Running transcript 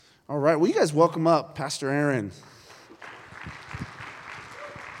All right, well, you guys welcome up Pastor Aaron.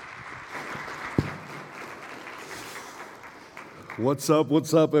 What's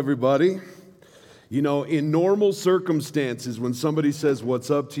up, everybody? You know, in normal circumstances, when somebody says,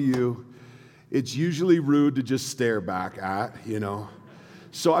 what's up to you, it's usually rude to just stare back at,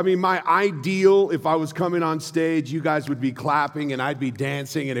 So, my ideal, if I was coming on stage, you guys would be clapping and I'd be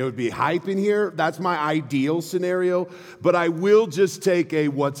dancing and it would be hype in here. That's my ideal scenario. But I will just take a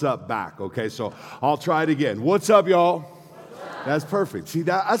what's up back, okay? So I'll try it again. What's up, y'all? That's perfect. See,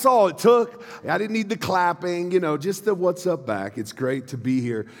 that's all it took. I didn't need the clapping, just the what's up back. It's great to be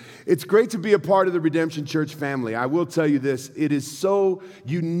here. It's great to be a part of the Redemption Church family. I will tell you this. It is so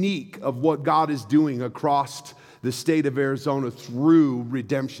unique of what God is doing across the state of Arizona through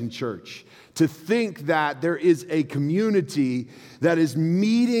Redemption Church. To think that there is a community that is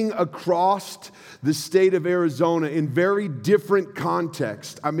meeting across the state of Arizona in very different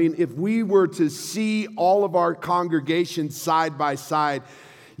contexts. If we were to see all of our congregations side by side,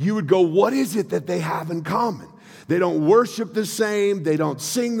 you would go, what is it that they have in common? They don't worship the same. They don't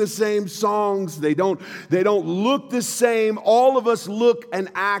sing the same songs. They don't look the same. All of us look and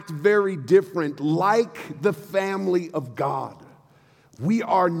act very different, like the family of God. We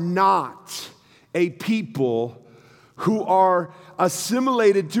are not a people who are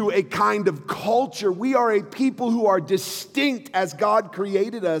assimilated to a kind of culture. We are a people who are distinct as God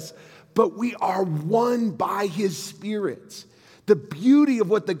created us, but we are one by His Spirit. The beauty of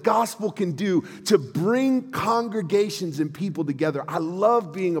what the gospel can do to bring congregations and people together. I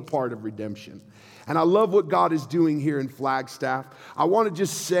love being a part of Redemption. And I love what God is doing here in Flagstaff. I want to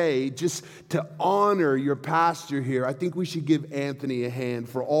just say, just to honor your pastor here, I think we should give Anthony a hand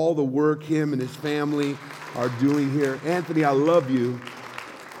for all the work him and his family are doing here. Anthony, I love you.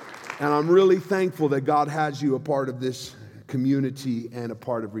 And I'm really thankful that God has you a part of this community and a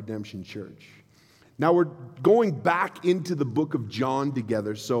part of Redemption Church. Now we're going back into the book of John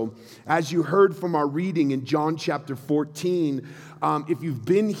together. So as you heard from our reading in John chapter 14, if you've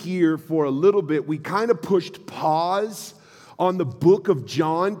been here for a little bit, we kind of pushed pause on the book of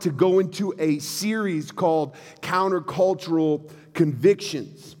John to go into a series called Countercultural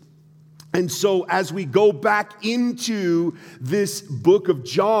Convictions. And so as we go back into this book of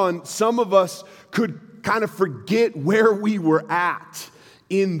John, some of us could kind of forget where we were at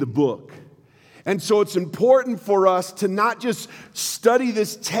in the book. And so it's important for us to not just study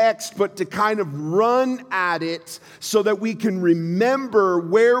this text, but to kind of run at it so that we can remember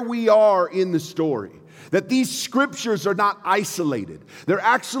where we are in the story. That these scriptures are not isolated. They're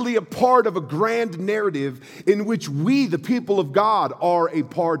actually a part of a grand narrative in which we, the people of God, are a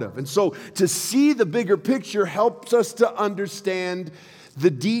part of. And so to see the bigger picture helps us to understand the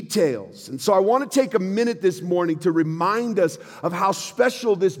details. And so I want to take a minute this morning to remind us of how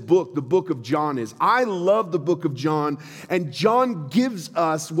special this book, the book of John, is. I love the book of John, and John gives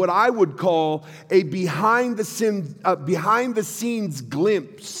us what I would call a behind the scenes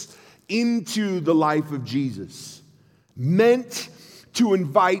glimpse into the life of Jesus, meant to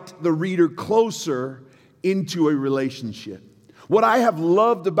invite the reader closer into a relationship. What I have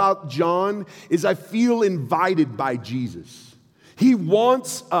loved about John is I feel invited by Jesus. He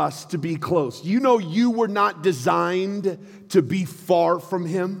wants us to be close. You were not designed to be far from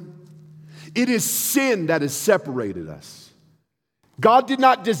Him. It is sin that has separated us. God did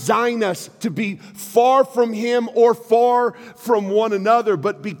not design us to be far from Him or far from one another,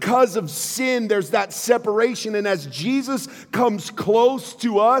 but because of sin, there's that separation. And as Jesus comes close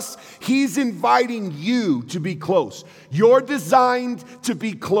to us, He's inviting you to be close. You're designed to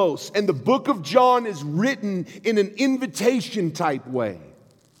be close. And the book of John is written in an invitation type way,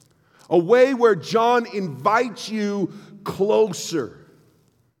 a way where John invites you closer.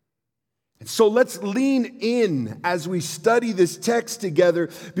 And so let's lean in as we study this text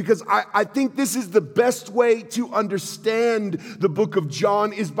together, because I think this is the best way to understand the book of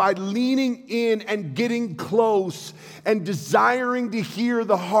John is by leaning in and getting close and desiring to hear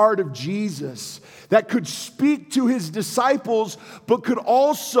the heart of Jesus that could speak to His disciples, but could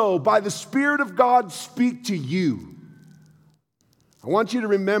also, by the Spirit of God, speak to you. I want you to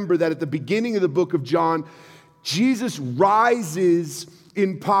remember that at the beginning of the book of John, Jesus rises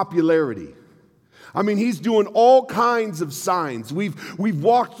in popularity. He's doing all kinds of signs. We've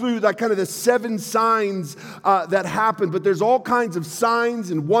walked through that kind of the 7 signs that happened, but there's all kinds of signs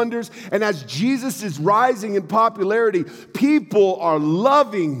and wonders. And as Jesus is rising in popularity, people are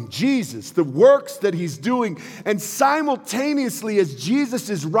loving Jesus, the works that He's doing. And simultaneously, as Jesus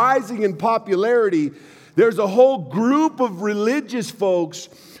is rising in popularity, there's a whole group of religious folks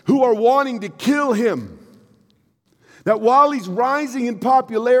who are wanting to kill Him. That while he's rising in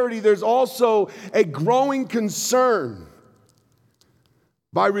popularity, there's also a growing concern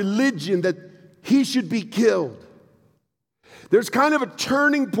by religion that he should be killed. There's kind of a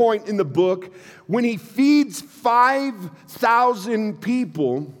turning point in the book when he feeds 5,000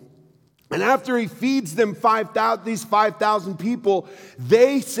 people. And after he feeds them these 5,000 people,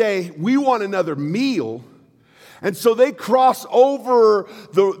 they say, we want another meal. And so they cross over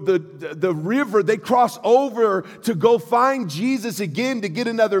the river. They cross over to go find Jesus again to get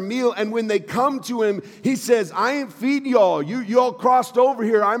another meal. And when they come to him, he says, I ain't feeding y'all. You all crossed over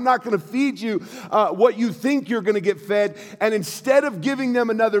here. I'm not going to feed you what you think you're going to get fed. And instead of giving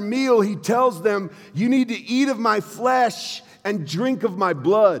them another meal, he tells them, you need to eat of my flesh and drink of my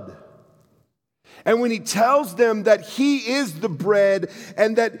blood. And when he tells them that he is the bread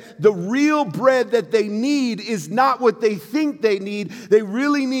and that the real bread that they need is not what they think they need, they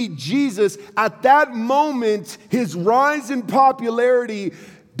really need Jesus, at that moment, his rise in popularity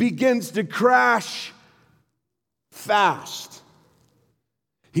begins to crash fast.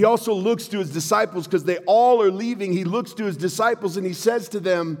 He also looks to his disciples because they all are leaving. He looks to his disciples and he says to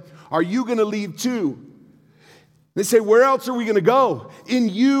them, are you going to leave too? They say, where else are we going to go? In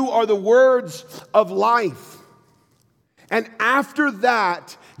you are the words of life. And after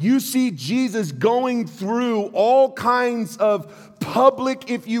that, you see Jesus going through all kinds of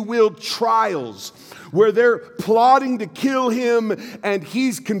public, if you will, trials where they're plotting to kill him and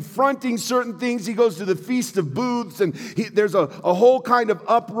he's confronting certain things. He goes to the Feast of Booths and there's a whole kind of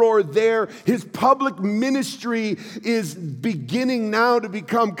uproar there. His public ministry is beginning now to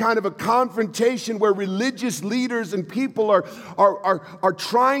become kind of a confrontation where religious leaders and people are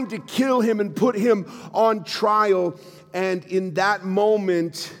trying to kill him and put him on trial. And in that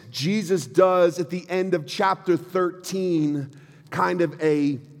moment, Jesus does, at the end of chapter 13, kind of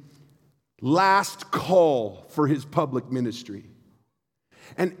a last call for his public ministry.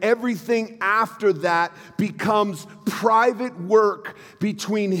 And everything after that becomes private work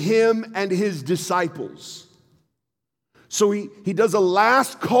between him and his disciples. So he does a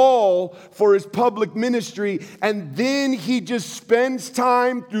last call for his public ministry, and then he just spends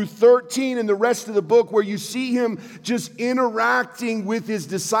time through 13 and the rest of the book where you see him just interacting with his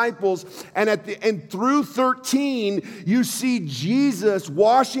disciples. And through 13, you see Jesus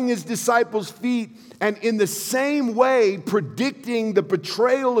washing his disciples' feet, and in the same way predicting the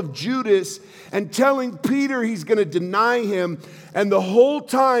betrayal of Judas and telling Peter he's going to deny him. And the whole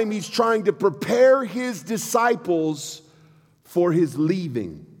time he's trying to prepare his disciples for his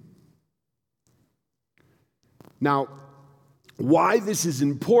leaving. Now, why this is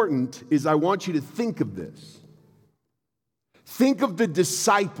important is I want you to think of this. Think of the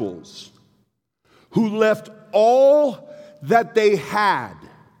disciples who left all that they had.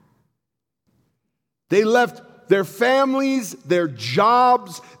 They left their families, their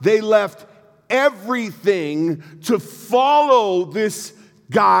jobs, they left everything to follow this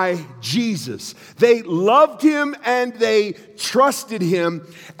guy, Jesus. They loved him and they trusted him.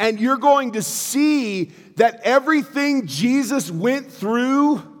 And you're going to see that everything Jesus went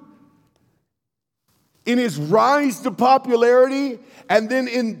through in his rise to popularity and then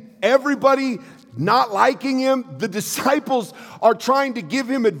in everybody not liking him, the disciples are trying to give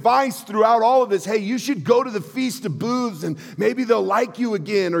him advice throughout all of this. Hey, you should go to the Feast of Booths and maybe they'll like you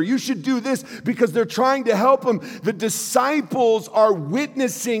again, or you should do this, because they're trying to help him. The disciples are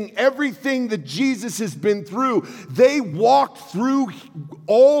witnessing everything that Jesus has been through. They walked through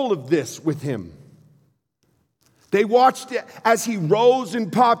all of this with him. They watched it as he rose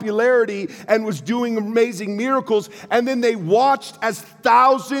in popularity and was doing amazing miracles. And then they watched as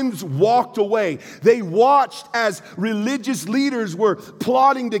thousands walked away. They watched as religious leaders were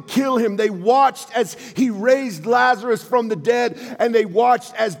plotting to kill him. They watched as he raised Lazarus from the dead. And they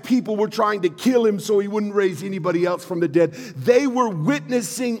watched as people were trying to kill him so he wouldn't raise anybody else from the dead. They were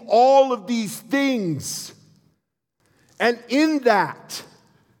witnessing all of these things. And in that,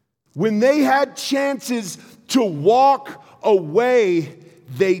 when they had chances to walk away,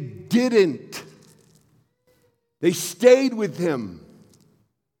 they didn't. They stayed with him.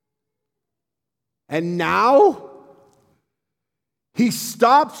 And now, he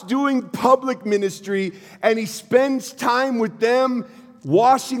stops doing public ministry and he spends time with them,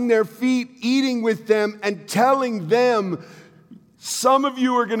 washing their feet, eating with them, and telling them, some of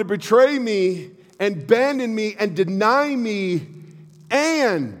you are going to betray me and abandon me and deny me,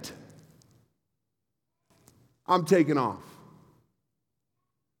 and I'm taking off.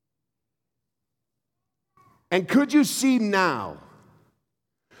 And could you see now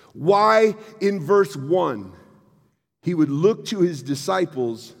why in verse 1 he would look to his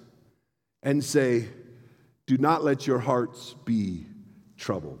disciples and say, Do not let your hearts be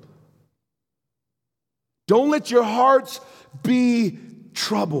troubled. Don't let your hearts be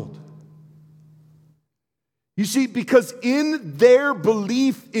troubled. You see, because in their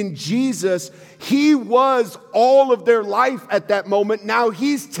belief in Jesus, he was all of their life at that moment. Now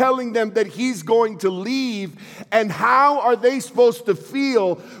he's telling them that he's going to leave. And how are they supposed to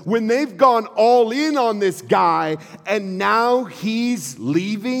feel when they've gone all in on this guy and now he's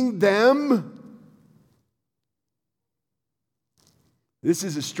leaving them? This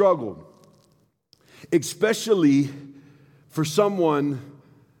is a struggle, especially for someone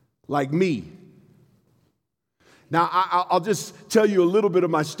like me. Now, I'll just tell you a little bit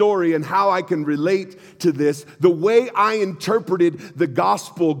of my story and how I can relate to this. The way I interpreted the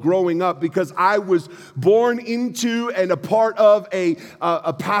gospel growing up, because I was born into and a part of a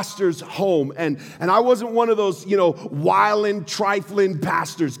pastor's home. And I wasn't one of those, wildin', trifling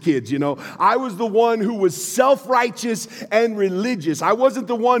pastor's kids, I was the one who was self-righteous and religious. I wasn't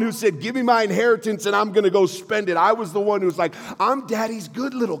the one who said, give me my inheritance and I'm going to go spend it. I was the one who was like, I'm daddy's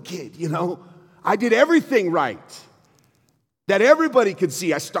good little kid, I did everything right that everybody could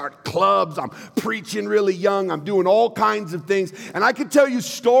see. I start clubs, I'm preaching really young, I'm doing all kinds of things. And I could tell you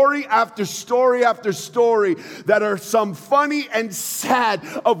story after story after story that are some funny and sad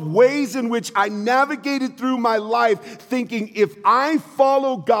of ways in which I navigated through my life thinking if I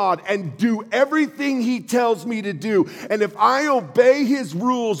follow God and do everything he tells me to do, and if I obey his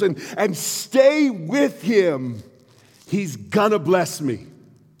rules and stay with him, he's gonna bless me.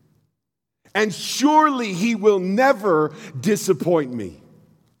 And surely he will never disappoint me.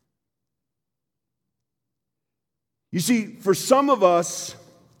 You see, for some of us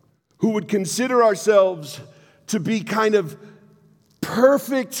who would consider ourselves to be kind of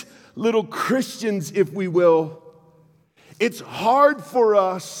perfect little Christians, if we will, it's hard for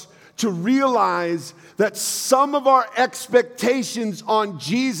us to realize that some of our expectations on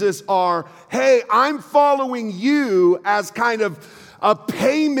Jesus are, hey, I'm following you as kind of a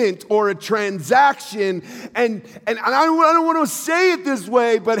payment or a transaction, and I don't want to say it this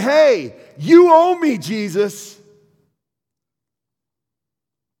way, but hey, you owe me, Jesus.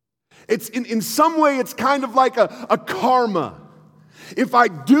 It's in some way, it's kind of like a karma. If I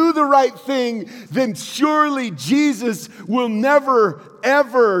do the right thing, then surely Jesus will never,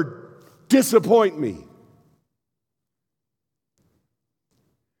 ever disappoint me.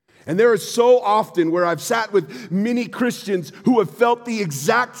 And there is so often where I've sat with many Christians who have felt the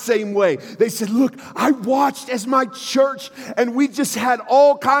exact same way. They said, look, I watched as my church and we just had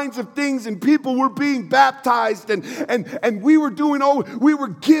all kinds of things and people were being baptized and we were doing we were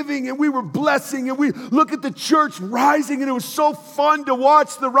giving and we were blessing and we look at the church rising and it was so fun to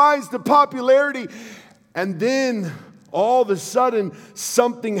watch the rise to popularity. And then all of a sudden,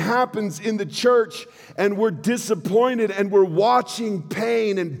 something happens in the church and we're disappointed and we're watching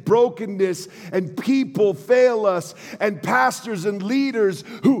pain and brokenness and people fail us and pastors and leaders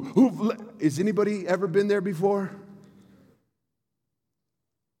has anybody ever been there before?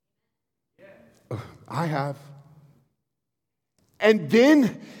 I have. And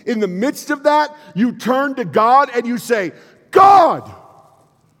then in the midst of that, you turn to God and you say, God,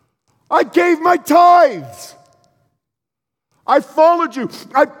 I gave my tithes. I followed you.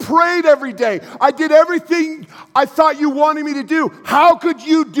 I prayed every day. I did everything I thought you wanted me to do. How could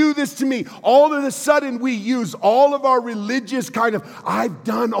you do this to me? All of a sudden, we use all of our religious kind of, I've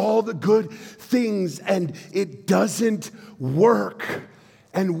done all the good things, and it doesn't work.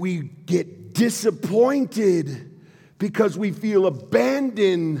 And we get disappointed because we feel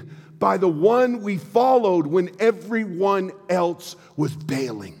abandoned by the one we followed when everyone else was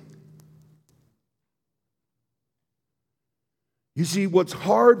bailing. You see, what's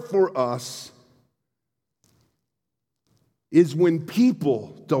hard for us is when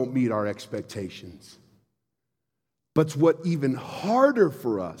people don't meet our expectations. But what's even harder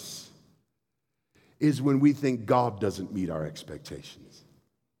for us is when we think God doesn't meet our expectations.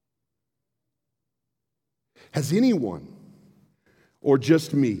 Has anyone, or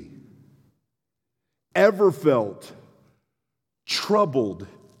just me, ever felt troubled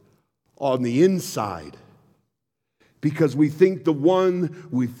on the inside because we think the one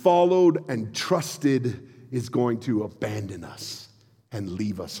we followed and trusted is going to abandon us and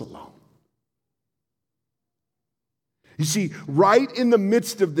leave us alone? You see, right in the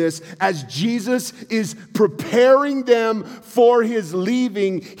midst of this, as Jesus is preparing them for his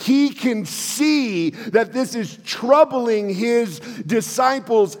leaving, he can see that this is troubling his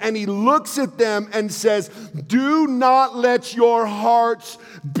disciples, and he looks at them and says, do not let your hearts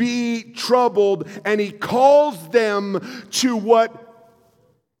be troubled. And he calls them to what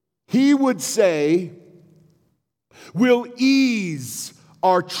he would say will ease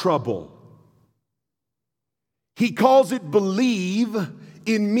our trouble. He calls it believe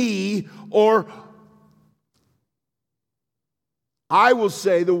in me, or I will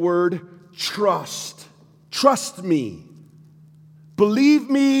say the word trust. Trust me. Believe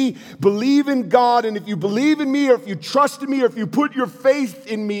me, believe in God, and if you believe in me, or if you trust in me, or if you put your faith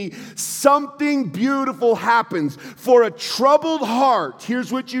in me, something beautiful happens. For a troubled heart,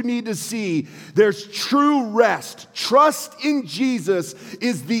 here's what you need to see. There's true rest. Trust in Jesus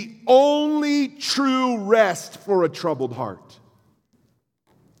is the only true rest for a troubled heart.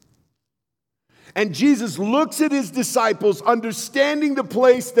 And Jesus looks at his disciples, understanding the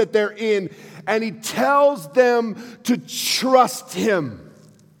place that they're in, and he tells them to trust him.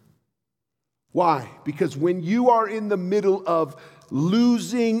 Why? Because when you are in the middle of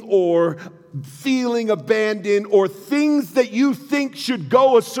losing or feeling abandoned, or things that you think should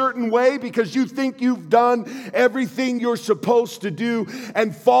go a certain way because you think you've done everything you're supposed to do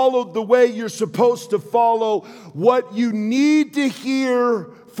and followed the way you're supposed to follow, what you need to hear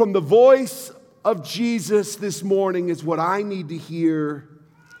from the voice of Jesus this morning is what I need to hear.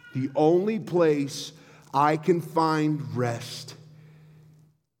 The only place I can find rest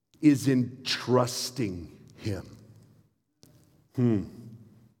is in trusting him.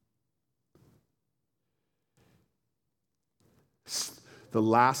 The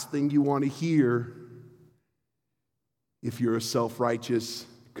last thing you want to hear if you're a self-righteous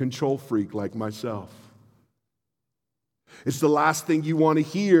control freak like myself. It's the last thing you want to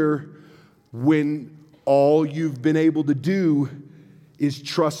hear when all you've been able to do is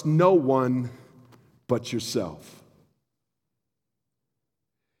trust no one but yourself.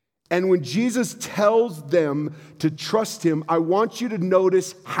 And when Jesus tells them to trust him, I want you to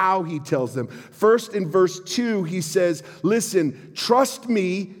notice how he tells them. First, in verse 2, he says, listen, trust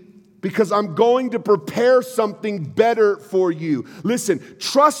me because I'm going to prepare something better for you. Listen,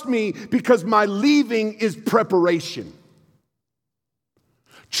 trust me because my leaving is preparation.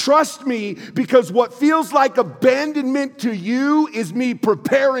 Trust me because what feels like abandonment to you is me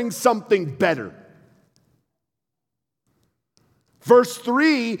preparing something better. Verse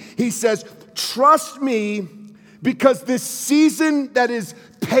 3, he says, trust me because this season that is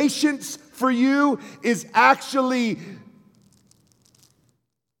patience for you is actually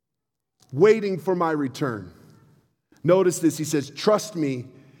waiting for my return. Notice this, he says, trust me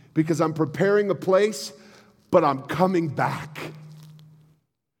because I'm preparing a place, but I'm coming back.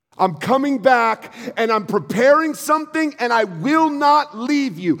 I'm coming back and I'm preparing something and I will not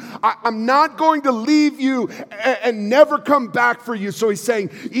leave you. I'm not going to leave you and never come back for you. So he's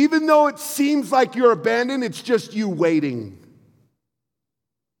saying, even though it seems like you're abandoned, it's just you waiting.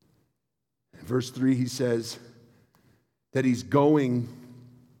 In verse 3, he says that he's going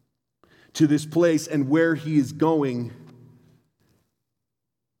to this place, and where he is going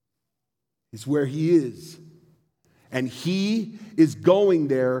is where he is. And he is going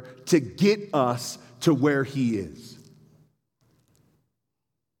there to get us to where he is.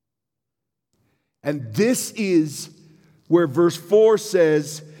 And this is where verse 4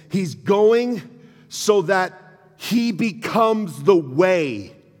 says he's going so that he becomes the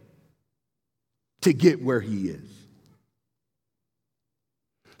way to get where he is.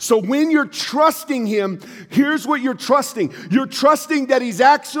 So when you're trusting him, here's what you're trusting. You're trusting that he's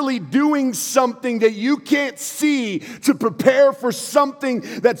actually doing something that you can't see to prepare for something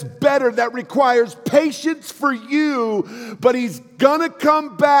that's better, that requires patience for you, but he's gonna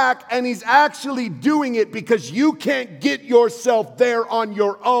come back and he's actually doing it because you can't get yourself there on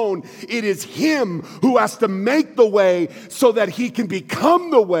your own. It is him who has to make the way so that he can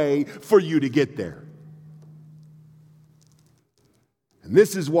become the way for you to get there. And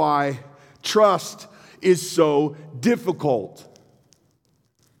this is why trust is so difficult.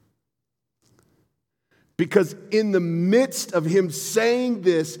 Because in the midst of him saying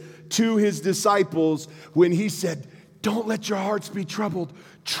this to his disciples, when he said, don't let your hearts be troubled.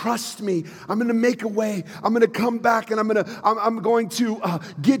 Trust me. I'm going to make a way. I'm going to come back and I'm going to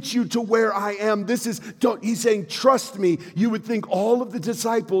get you to where I am. He's saying, trust me. You would think all of the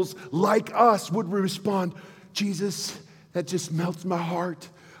disciples like us would respond, Jesus, that just melts my heart.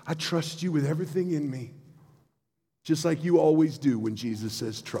 I trust you with everything in me. Just like you always do when Jesus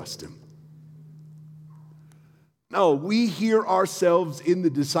says, trust him. No, we hear ourselves in the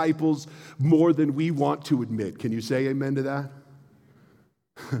disciples more than we want to admit. Can you say amen to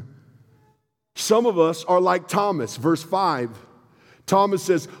that? Some of us are like Thomas, verse 5. Thomas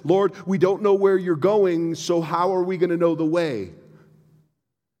says, Lord, we don't know where you're going, so how are we going to know the way?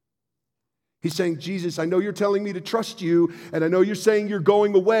 He's saying, Jesus, I know you're telling me to trust you, and I know you're saying you're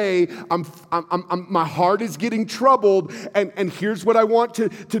going away. My heart is getting troubled, and here's what I want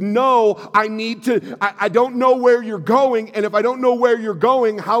to know. I don't know where you're going, and if I don't know where you're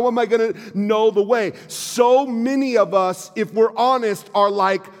going, how am I going to know the way? So many of us, if we're honest, are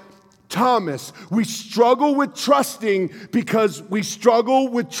like Thomas. We struggle with trusting because we struggle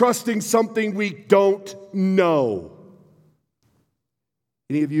with trusting something we don't know.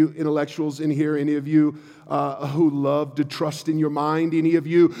 Any of you intellectuals in here? Any of you who love to trust in your mind? Any of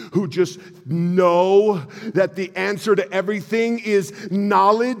you who just know that the answer to everything is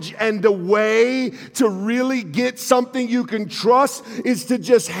knowledge, and the way to really get something you can trust is to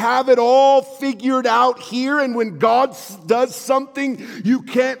just have it all figured out here, and when God does something you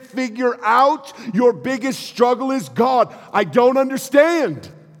can't figure out, your biggest struggle is, God, I don't understand.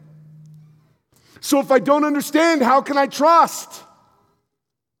 So if I don't understand, how can I trust?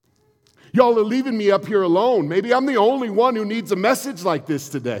 Y'all are leaving me up here alone. Maybe I'm the only one who needs a message like this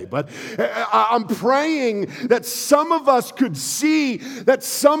today. But I'm praying that some of us could see that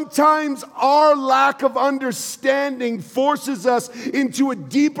sometimes our lack of understanding forces us into a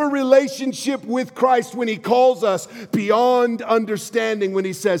deeper relationship with Christ when He calls us beyond understanding, when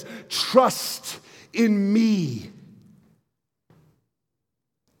He says, trust in me.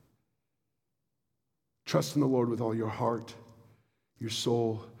 Trust in the Lord with all your heart, your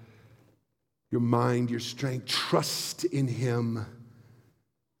soul, your mind, your strength. Trust in Him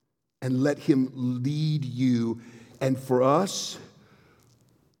and let Him lead you. And for us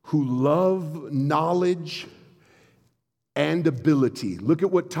who love knowledge and ability, look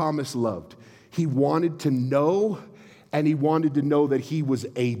at what Thomas loved. He wanted to know, and he wanted to know that he was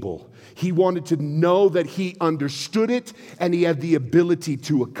able. He wanted to know that he understood it and he had the ability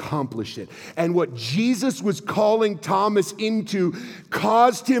to accomplish it. And what Jesus was calling Thomas into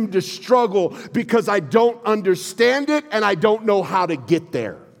caused him to struggle because I don't understand it and I don't know how to get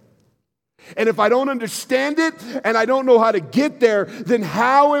there. And if I don't understand it and I don't know how to get there, then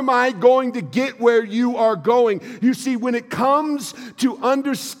how am I going to get where you are going? You see, when it comes to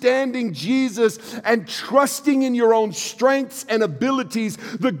understanding Jesus and trusting in your own strengths and abilities,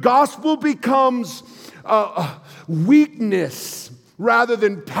 the gospel becomes weakness rather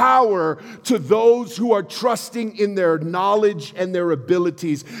than power to those who are trusting in their knowledge and their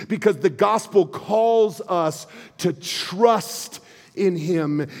abilities, because the gospel calls us to trust in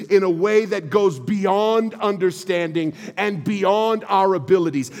Him in a way that goes beyond understanding and beyond our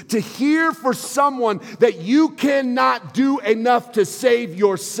abilities. To hear for someone that you cannot do enough to save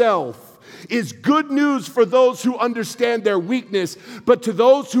yourself is good news for those who understand their weakness, but to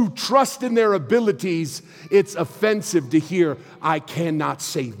those who trust in their abilities, it's offensive to hear, I cannot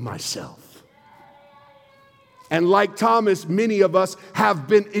save myself. And like Thomas, many of us have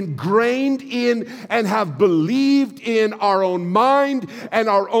been ingrained in and have believed in our own mind and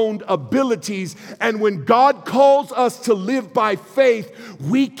our own abilities. And when God calls us to live by faith,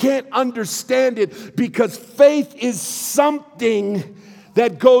 we can't understand it because faith is something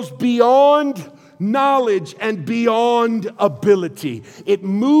that goes beyond knowledge and beyond ability. It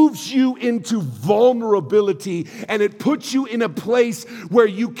moves you into vulnerability and it puts you in a place where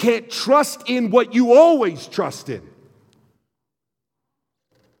you can't trust in what you always trust in.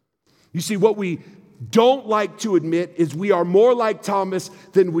 You see, what we don't like to admit is we are more like Thomas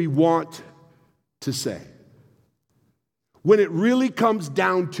than we want to say. When it really comes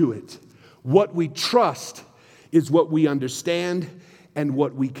down to it, what we trust is what we understand and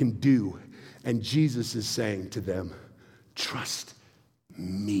what we can do. And Jesus is saying to them, trust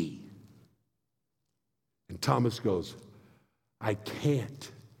me. And Thomas goes, I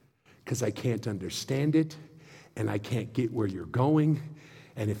can't, because I can't understand it, and I can't get where you're going.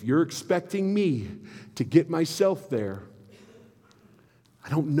 And if you're expecting me to get myself there, I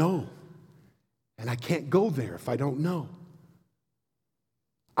don't know. And I can't go there if I don't know.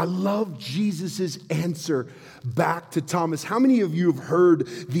 I love Jesus' answer back to Thomas. How many of you have heard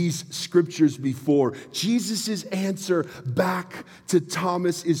these scriptures before? Jesus' answer back to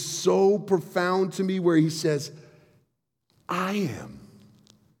Thomas is so profound to me, where he says, I am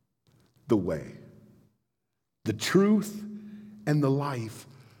the way, the truth, and the life.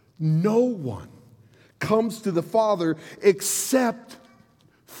 No one comes to the Father except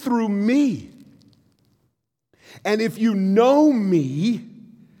through me. And if you know me,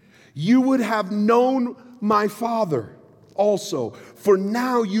 you would have known my Father also. For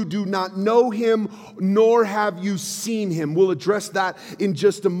now you do not know him, nor have you seen him. We'll address that in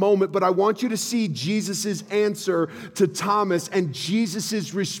just a moment, but I want you to see Jesus' answer to Thomas and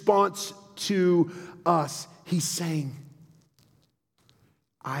Jesus' response to us. He's saying,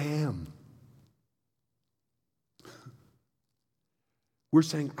 I am We're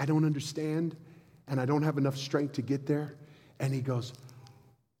saying, I don't understand, and I don't have enough strength to get there. And he goes,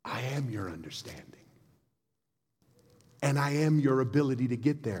 I am your understanding. And I am your ability to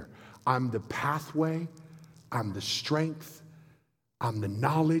get there. I'm the pathway. I'm the strength. I'm the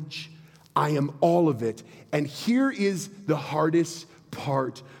knowledge. I am all of it. And here is the hardest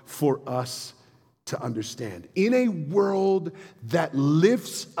part for us to understand. In a world that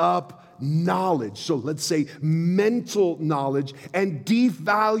lifts up knowledge, so let's say mental knowledge, and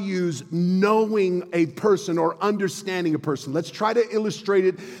devalues knowing a person or understanding a person. Let's try to illustrate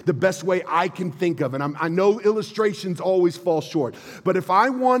it the best way I can think of. And I know illustrations always fall short. But if I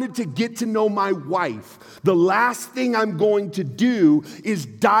wanted to get to know my wife, the last thing I'm going to do is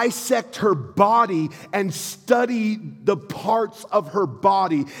dissect her body and study the parts of her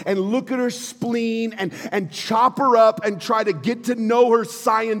body and look at her spleen and chop her up and try to get to know her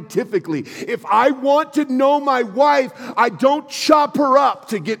scientifically. If I want to know my wife, I don't chop her up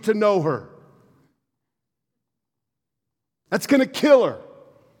to get to know her. That's going to kill her.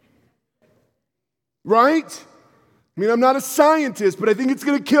 Right? I mean, I'm not a scientist, but I think it's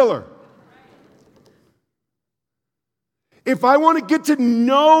going to kill her. If I want to get to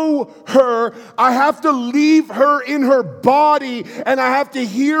know her, I have to leave her in her body, and I have to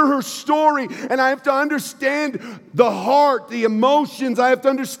hear her story, and I have to understand the heart, the emotions. I have to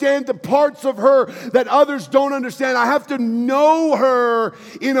understand the parts of her that others don't understand. I have to know her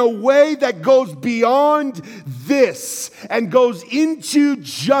in a way that goes beyond this and goes into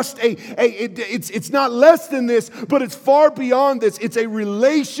just it's not less than this, but it's far beyond this. It's a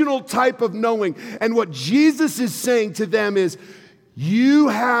relational type of knowing. And what Jesus is saying to them is, you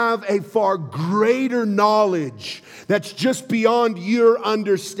have a far greater knowledge that's just beyond your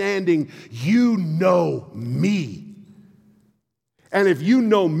understanding. You know me. And if you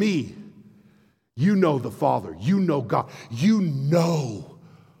know me, you know the Father. You know God. You know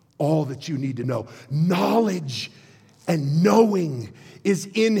all that you need to know. Knowledge and knowing is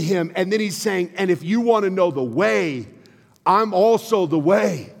in him. And then he's saying, and if you want to know the way, I'm also the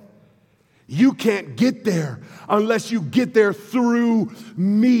way. You can't get there unless you get there through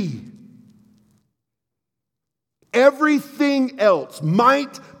me. Everything else,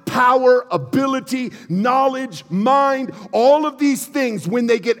 might, power, ability, knowledge, mind, all of these things, when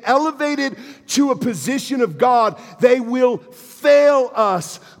they get elevated to a position of God, they will fail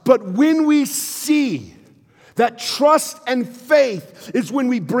us. But when we see that trust and faith is when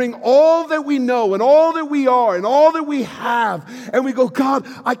we bring all that we know and all that we are and all that we have, and we go, God,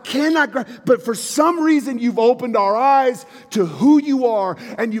 I cannot, but for some reason you've opened our eyes to who you are,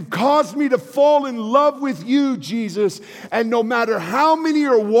 and you've caused me to fall in love with you, Jesus. And no matter how many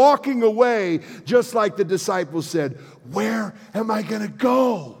are walking away, just like the disciples said, where am I going to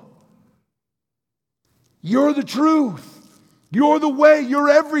go? You're the truth. You're the way. You're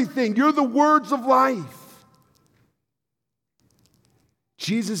everything. You're the words of life.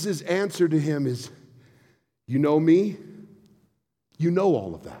 Jesus' answer to him is, you know me? You know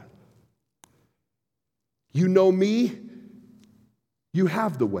all of that. You know me? You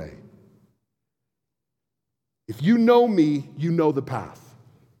have the way. If you know me, you know the path.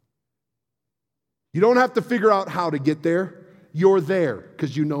 You don't have to figure out how to get there. You're there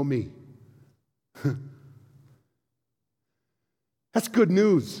because you know me. That's good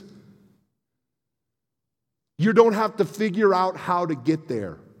news. You don't have to figure out how to get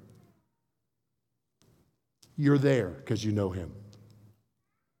there. You're there because you know him.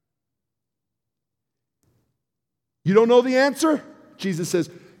 You don't know the answer? Jesus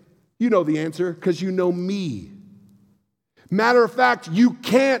says, you know the answer because you know me. Matter of fact, you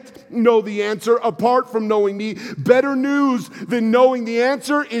can't know the answer apart from knowing me. Better news than knowing the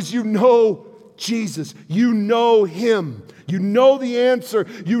answer is you know Jesus. You know him. You know the answer.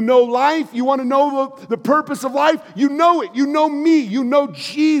 You know life. You want to know the purpose of life? You know it. You know me. You know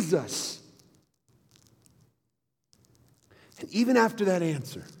Jesus. And even after that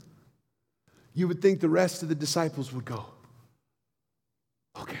answer, you would think the rest of the disciples would go,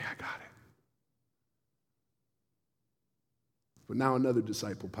 okay, I got it. But now another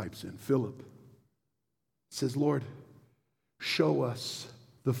disciple pipes in. Philip says, Lord, show us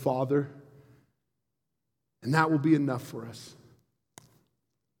the Father, and that will be enough for us.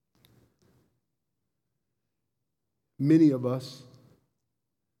 Many of us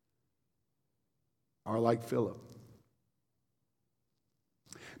are like Philip.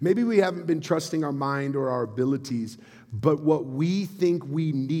 Maybe we haven't been trusting our mind or our abilities, but what we think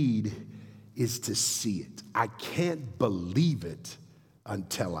we need is to see it. I can't believe it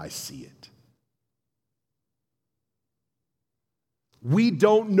until I see it. We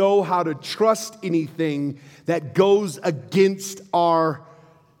don't know how to trust anything that goes against our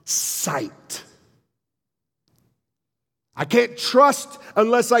sight. I can't trust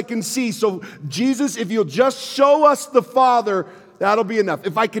unless I can see. So Jesus, if you'll just show us the Father, that'll be enough.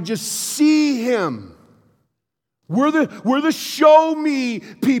 If I could just see him. We're the show me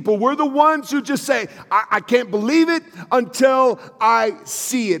people. We're the ones who just say, I can't believe it until I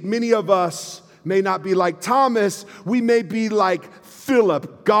see it. Many of us may not be like Thomas. We may be like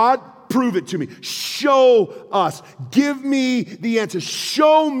Philip. God, prove it to me. Show us. Give me the answer.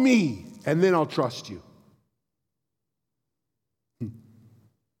 Show me, and then I'll trust you.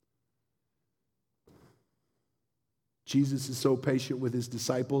 Jesus is so patient with his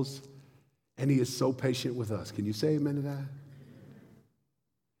disciples, and he is so patient with us. Can you say amen to that?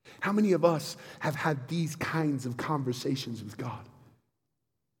 How many of us have had these kinds of conversations with God?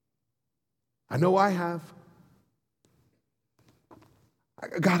 I know I have.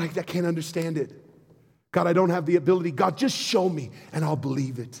 God, I can't understand it. God, I don't have the ability. God, just show me and I'll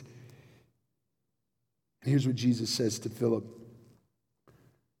believe it. And here's what Jesus says to Philip.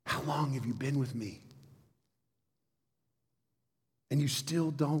 How long have you been with me? And you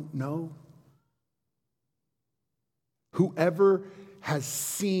still don't know? Whoever has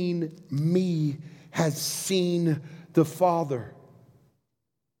seen me has seen the Father.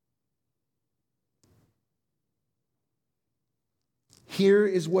 Here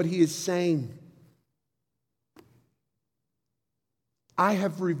is what he is saying. I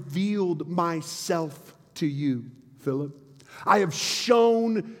have revealed myself to you, Philip. I have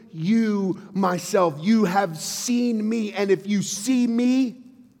shown you myself. You have seen me. And if you see me,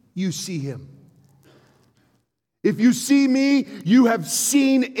 you see him. If you see me, you have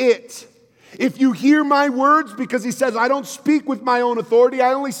seen it. If you hear my words, because he says, I don't speak with my own authority.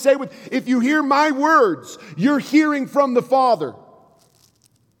 I only say if you hear my words, you're hearing from the Father.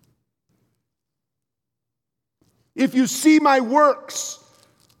 If you see my works,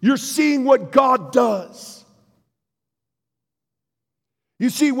 you're seeing what God does. You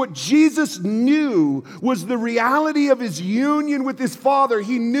see, what Jesus knew was the reality of his union with his Father.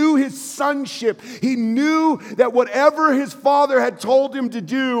 He knew his sonship. He knew that whatever his Father had told him to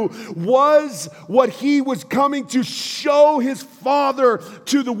do was what he was coming to show his Father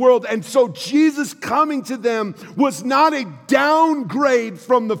to the world. And so Jesus coming to them was not a downgrade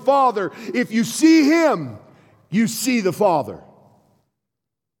from the Father. If you see him, you see the Father.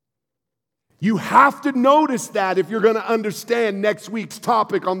 You have to notice that if you're going to understand next week's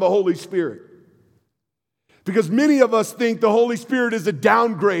topic on the Holy Spirit. Because many of us think the Holy Spirit is a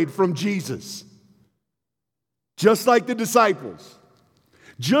downgrade from Jesus. Just like the disciples.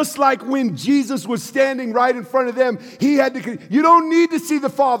 Just like when Jesus was standing right in front of them, he had to, you don't need to see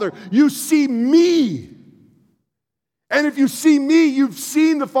the Father. You see me. And if you see me, you've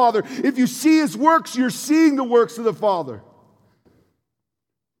seen the Father. If you see his works, you're seeing the works of the Father.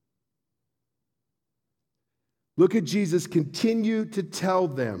 Look at Jesus continue to tell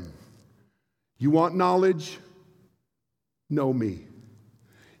them, you want knowledge? Know me.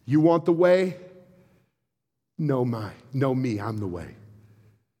 You want the way? Know me, I'm the way.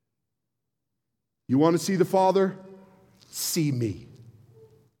 You want to see the Father? See me.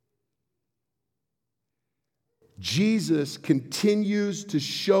 Jesus continues to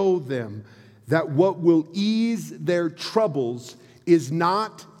show them that what will ease their troubles is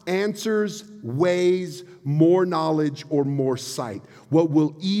not answers, ways, more knowledge, or more sight. What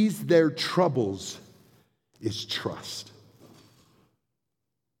will ease their troubles is trust.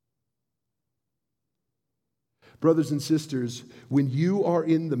 Brothers and sisters, when you are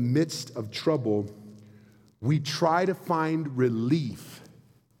in the midst of trouble, we try to find relief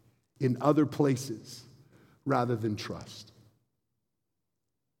in other places rather than trust.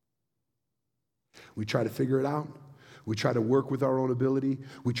 We try to figure it out. We try to work with our own ability.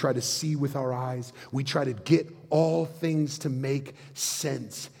 We try to see with our eyes. We try to get all things to make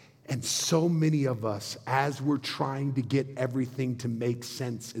sense. And so many of us, as we're trying to get everything to make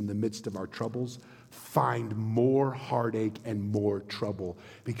sense in the midst of our troubles, find more heartache and more trouble,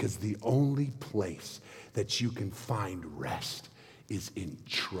 because the only place that you can find rest is in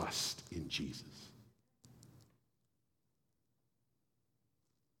trust in Jesus.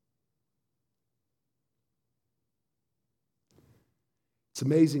 It's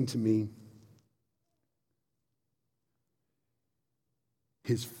amazing to me,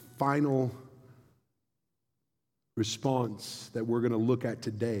 his final response that we're going to look at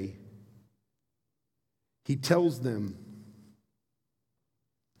today. He tells them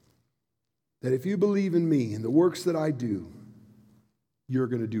that if you believe in me and the works that I do, you're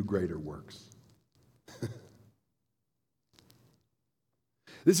going to do greater works.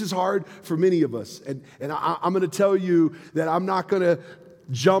 This is hard for many of us. And I'm going to tell you that I'm not going to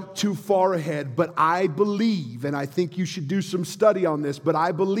jump too far ahead, but I believe, and I think you should do some study on this, but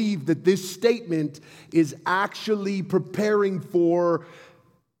I believe that this statement is actually preparing for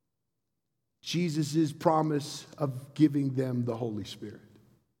Jesus' promise of giving them the Holy Spirit.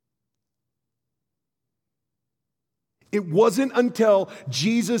 It wasn't until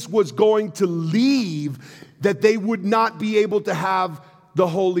Jesus was going to leave that they would not be able to have the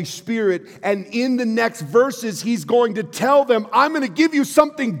Holy Spirit. And in the next verses, he's going to tell them, I'm going to give you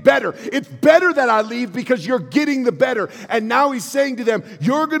something better. It's better that I leave because you're getting the better. And now he's saying to them,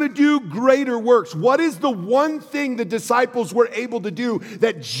 you're going to do greater works. What is the one thing the disciples were able to do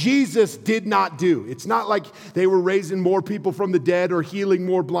that Jesus did not do? It's not like they were raising more people from the dead or healing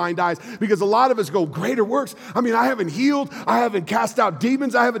more blind eyes, because a lot of us go, greater works? I mean, I haven't healed. I haven't cast out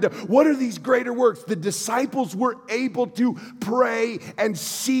demons. I haven't done. What are these greater works? The disciples were able to pray and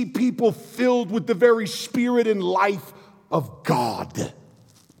see people filled with the very spirit and life of God.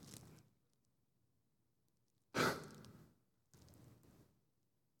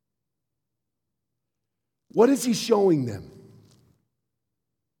 What is he showing them?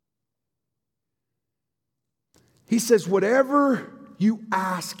 He says, whatever you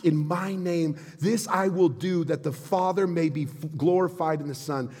ask in my name, this I will do, that the Father may be glorified in the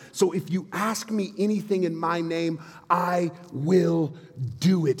Son. So if you ask me anything in my name, I will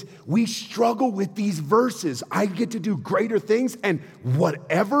do it. We struggle with these verses. I get to do greater things, and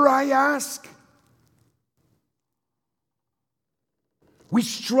whatever I ask. We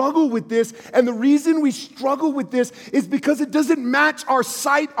struggle with this, and the reason we struggle with this is because it doesn't match our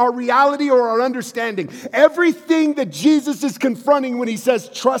sight, our reality, or our understanding. Everything that Jesus is confronting when he says,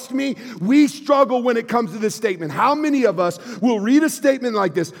 trust me, we struggle when it comes to this statement. How many of us will read a statement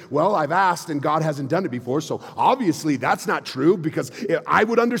like this? Well, I've asked and God hasn't done it before, so obviously that's not true, because I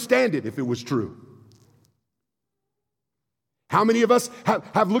would understand it if it was true. How many of us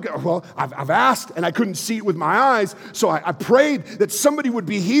have looked at, well, I've asked and I couldn't see it with my eyes, so I prayed that somebody would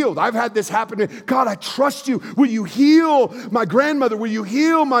be healed. I've had this happen to me. God, I trust you. Will you heal my grandmother? Will you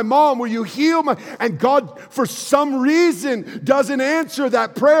heal my mom? Will you heal my... And God, for some reason, doesn't answer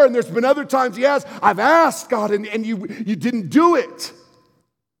that prayer. And there's been other times he has. I've asked, God, and you didn't do it.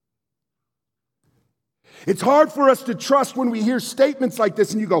 It's hard for us to trust when we hear statements like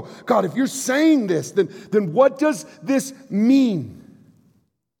this and you go, God, if you're saying this, then what does this mean?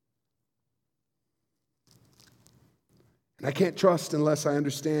 And I can't trust unless I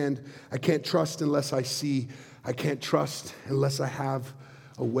understand. I can't trust unless I see. I can't trust unless I have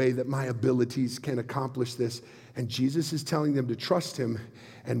a way that my abilities can accomplish this. And Jesus is telling them to trust him.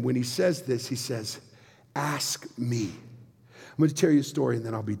 And when he says this, he says, ask me. I'm going to tell you a story and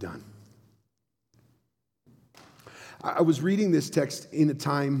then I'll be done. I was reading this text in a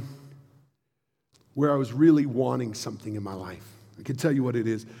time where I was really wanting something in my life. I can tell you what it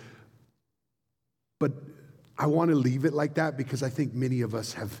is. But I want to leave it like that because I think many of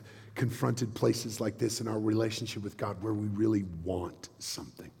us have confronted places like this in our relationship with God where we really want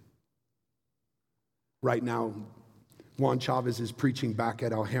something. Right now, Juan Chavez is preaching back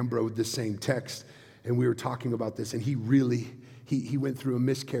at Alhambra with the same text, and we were talking about this, and he went through a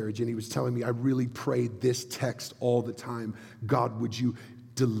miscarriage, and he was telling me, I really prayed this text all the time. God, would you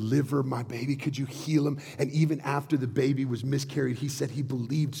deliver my baby? Could you heal him? And even after the baby was miscarried, he said he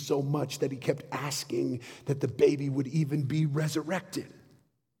believed so much that he kept asking that the baby would even be resurrected.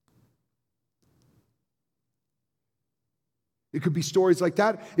 It could be stories like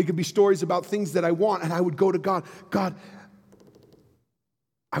that. It could be stories about things that I want, and I would go to God, God,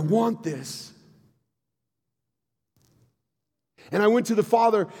 I want this. And I went to the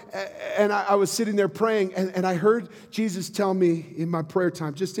Father, and I was sitting there praying, and I heard Jesus tell me in my prayer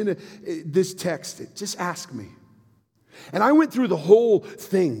time, just in this text, just ask me. And I went through the whole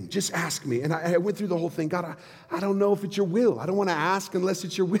thing, just ask me. And I went through the whole thing. God, I don't know if it's your will. I don't want to ask unless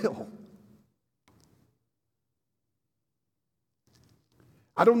it's your will.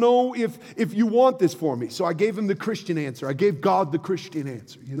 I don't know if you want this for me. So I gave him the Christian answer. I gave God the Christian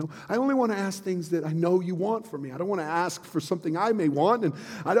answer. I only want to ask things that I know you want for me. I don't want to ask for something I may want. And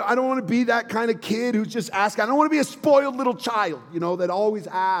I don't want to be that kind of kid who's just asking. I don't want to be a spoiled little child, that always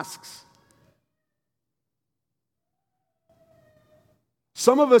asks.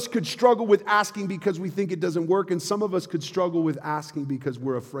 Some of us could struggle with asking because we think it doesn't work. And some of us could struggle with asking because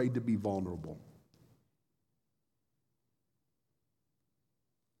we're afraid to be vulnerable.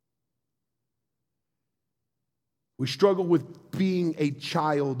 We struggle with being a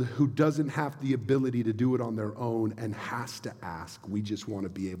child who doesn't have the ability to do it on their own and has to ask. We just want to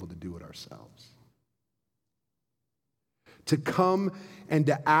be able to do it ourselves. To come and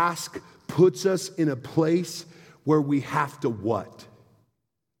to ask puts us in a place where we have to what?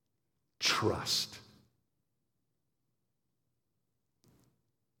 Trust.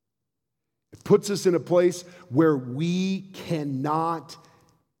 It puts us in a place where we cannot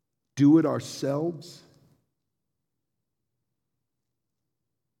do it ourselves.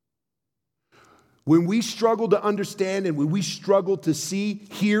 When we struggle to understand and when we struggle to see,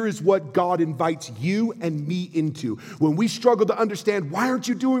 here is what God invites you and me into. When we struggle to understand, why aren't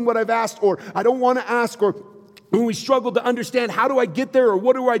you doing what I've asked? Or I don't want to ask. Or when we struggle to understand, how do I get there? Or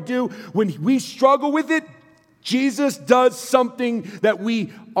what do I do? When we struggle with it, Jesus does something that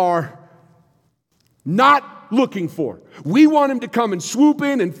we are not looking for. We want him to come and swoop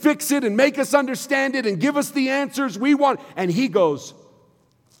in and fix it and make us understand it and give us the answers we want. And he goes,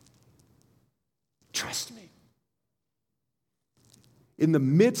 trust me. In the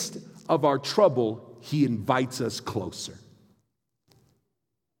midst of our trouble, he invites us closer.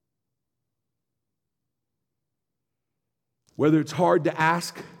 Whether it's hard to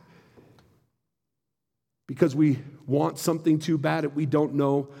ask because we want something too bad and we don't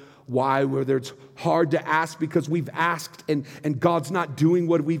know why, whether it's hard to ask because we've asked and God's not doing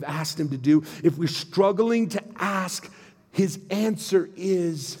what we've asked him to do, if we're struggling to ask, his answer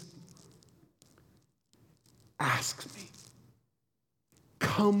is, ask me.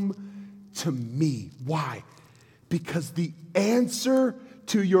 Come to me. Why? Because the answer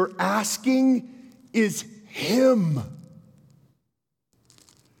to your asking is him.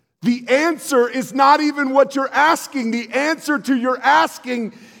 The answer is not even what you're asking. The answer to your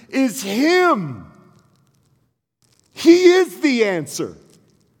asking is him. He is the answer.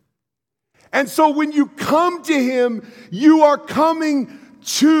 And so when you come to him, you are coming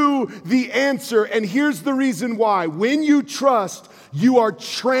to the answer. And here's the reason why. When you trust, you are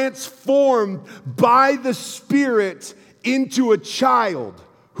transformed by the Spirit into a child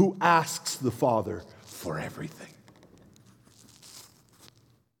who asks the Father for everything.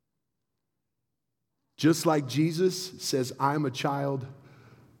 Just like Jesus says, I'm a child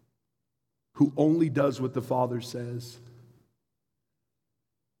who only does what the Father says,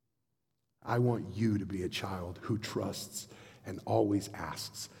 I want you to be a child who trusts and always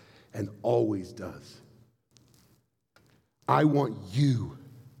asks and always does. I want you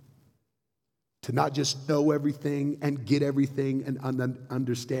to not just know everything and get everything and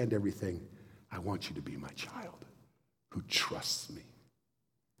understand everything. I want you to be my child who trusts me.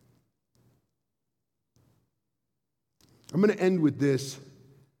 I'm going to end with this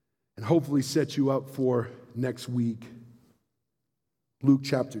and hopefully set you up for next week. Luke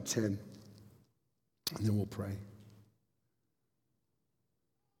chapter 10. And then we'll pray.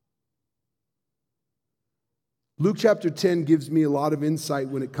 Luke chapter 10 gives me a lot of insight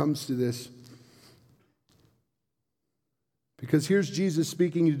when it comes to this. Because here's Jesus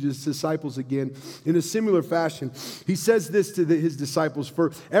speaking to his disciples again in a similar fashion. He says this to his disciples: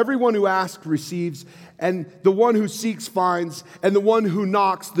 for everyone who asks receives, and the one who seeks finds, and the one who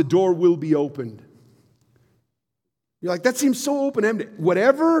knocks, the door will be opened. You're like, that seems so open-ended.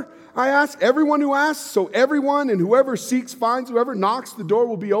 Whatever I ask, everyone who asks, so everyone and whoever seeks finds, whoever knocks, the door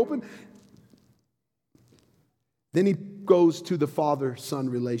will be open. Then he goes to the father-son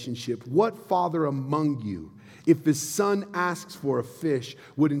relationship. What father among you, if his son asks for a fish,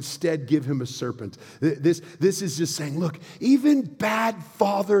 would instead give him a serpent? This is just saying, look, even bad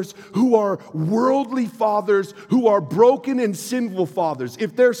fathers who are worldly fathers, who are broken and sinful fathers,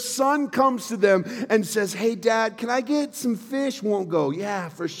 if their son comes to them and says, hey, Dad, can I get some fish? Won't go, yeah,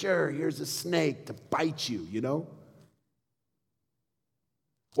 for sure. Here's a snake to bite you, you know?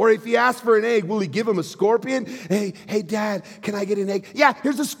 Or if he asks for an egg, will he give him a scorpion? Hey, Dad, can I get an egg? Yeah,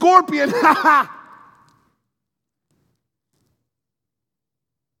 here's a scorpion.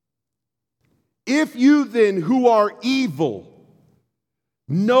 If you then, who are evil,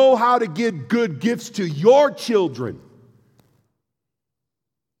 know how to give good gifts to your children.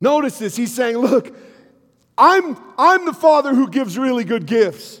 Notice this, he's saying, look, I'm the father who gives really good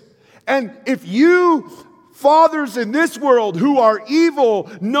gifts. And if you fathers in this world who are evil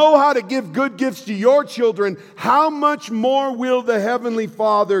know how to give good gifts to your children, how much more will the Heavenly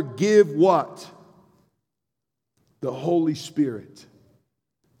Father give what? The Holy Spirit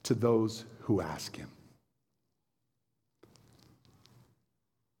to those who ask him.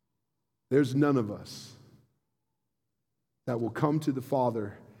 There's none of us that will come to the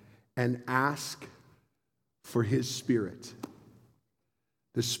Father and ask for his Spirit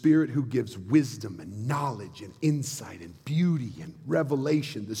The Spirit who gives wisdom and knowledge and insight and beauty and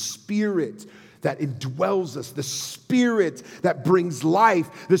revelation. The Spirit that indwells us. The Spirit that brings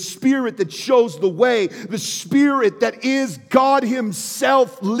life. The Spirit that shows the way. The Spirit that is God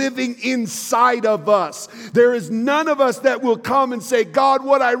Himself living inside of us. There is none of us that will come and say, God,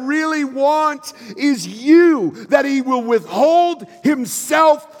 what I really want is you. That He will withhold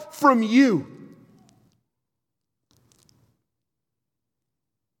Himself from you.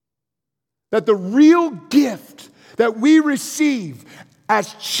 That the real gift that we receive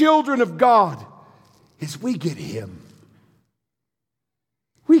as children of God is we get Him.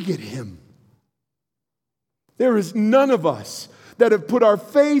 We get Him. There is none of us that have put our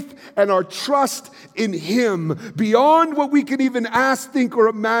faith and our trust in Him beyond what we can even ask, think, or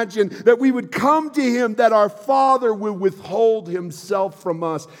imagine, that we would come to Him, that our Father will withhold Himself from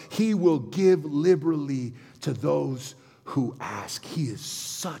us. He will give liberally to those who ask. He is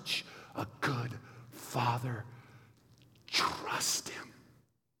such a good Father. Trust Him.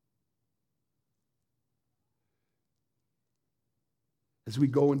 As we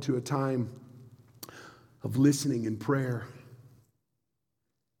go into a time of listening and prayer,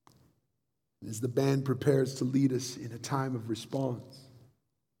 as the band prepares to lead us in a time of response,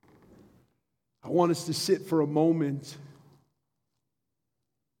 I want us to sit for a moment,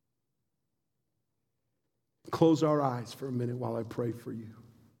 close our eyes for a minute while I pray for you.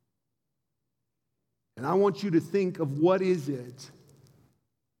 And I want you to think of what is it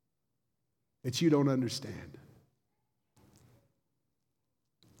that you don't understand.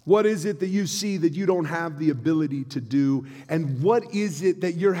 What is it that you see that you don't have the ability to do? And what is it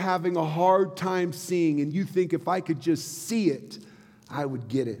that you're having a hard time seeing and you think if I could just see it, I would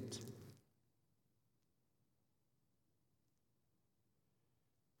get it?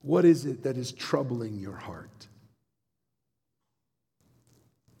 What is it that is troubling your heart?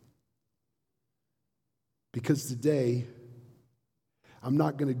 Because today, I'm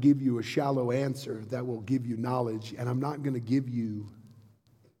not going to give you a shallow answer that will give you knowledge, and I'm not going to give you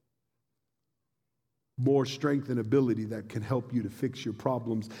more strength and ability that can help you to fix your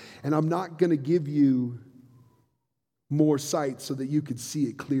problems. And I'm not going to give you more sight so that you could see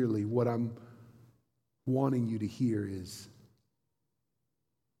it clearly. What I'm wanting you to hear is,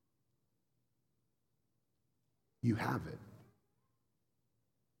 you have it.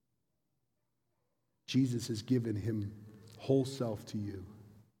 Jesus has given Him whole self to you.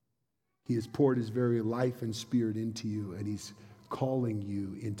 He has poured His very life and spirit into you, and He's calling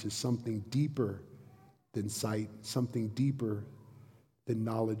you into something deeper than sight, something deeper than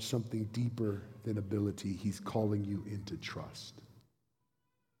knowledge, something deeper than ability. He's calling you into trust.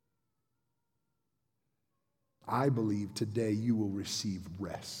 I believe today you will receive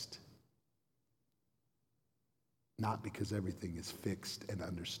rest. Not because everything is fixed and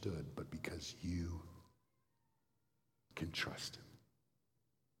understood, but because you can trust Him.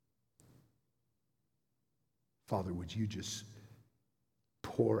 Father, would you just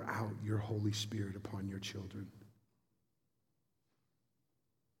pour out your Holy Spirit upon your children?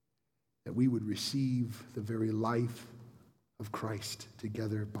 That we would receive the very life of Christ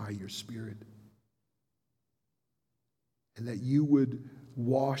together by your Spirit. And that you would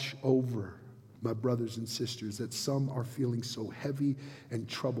wash over my brothers and sisters, that some are feeling so heavy and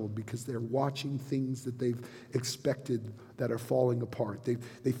troubled because they're watching things that they've expected that are falling apart.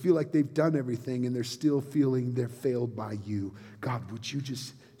 They feel like they've done everything and they're still feeling they're failed by you. God, would you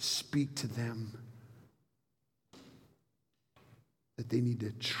just speak to them that they need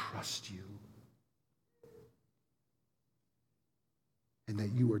to trust you and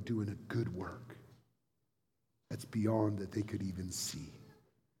that you are doing a good work that's beyond that they could even see.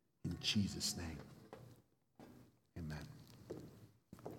 In Jesus' name, amen.